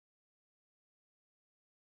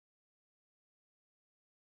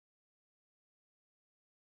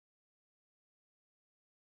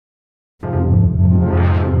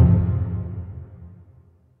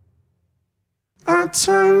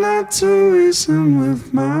try not to reason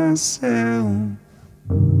with myself.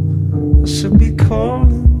 I should be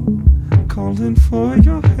calling for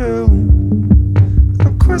your help.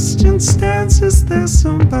 The question stands, is there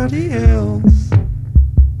somebody else?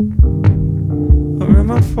 Or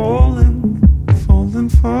am I falling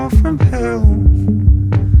far from hell?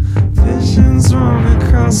 Visions run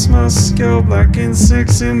across my scalp like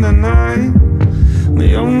insects in the night.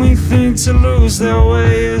 The only thing to lose their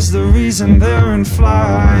way is the reason they're in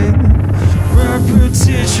flight.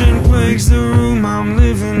 Repetition plagues the room I'm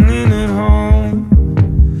living in at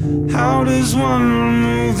home. How does one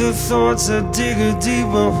remove the thoughts that dig a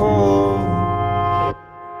deeper hole?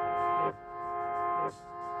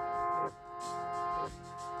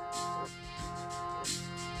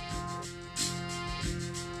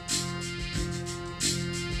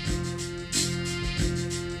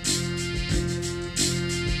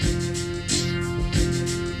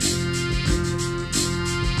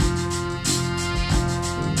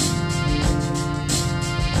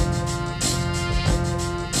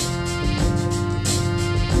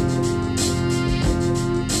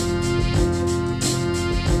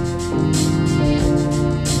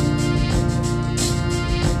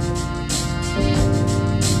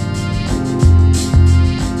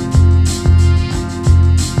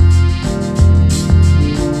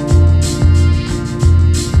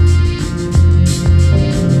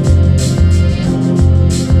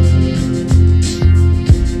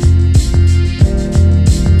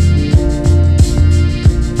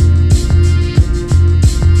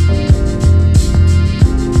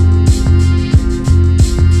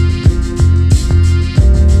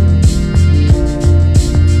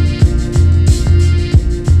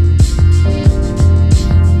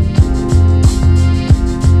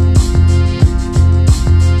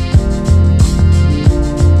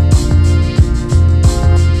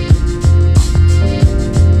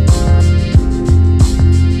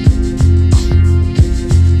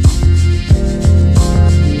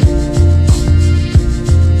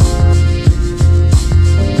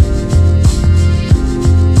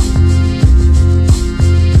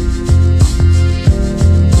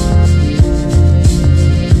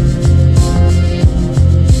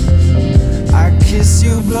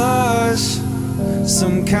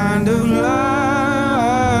 Some kind of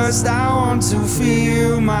lust. I want to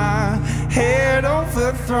feel my head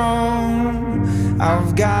overthrown.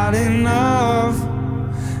 I've got enough,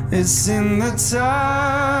 it's in the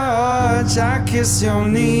touch. I kiss your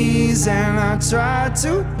knees and I try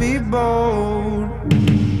to be bold.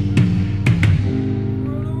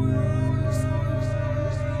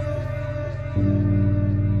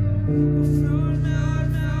 I feel